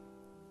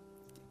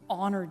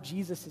 Honor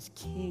Jesus as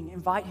King.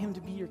 Invite Him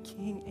to be your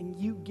King, and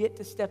you get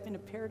to step into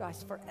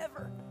paradise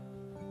forever.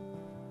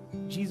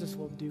 Jesus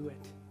will do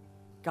it.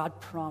 God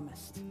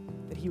promised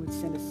that He would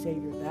send a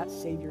Savior. That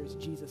Savior is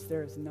Jesus.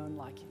 There is none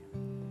like Him.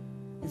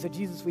 And so,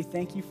 Jesus, we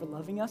thank You for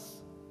loving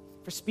us,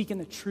 for speaking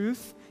the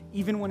truth,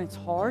 even when it's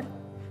hard,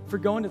 for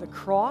going to the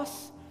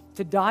cross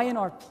to die in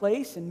our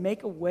place and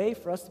make a way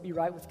for us to be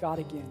right with God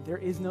again. There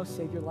is no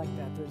Savior like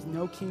that. There's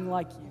no King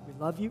like You. We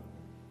love You.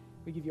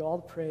 We give You all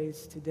the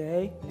praise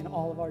today and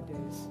all of our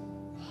days.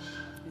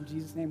 In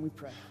Jesus' name we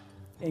pray.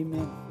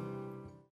 Amen.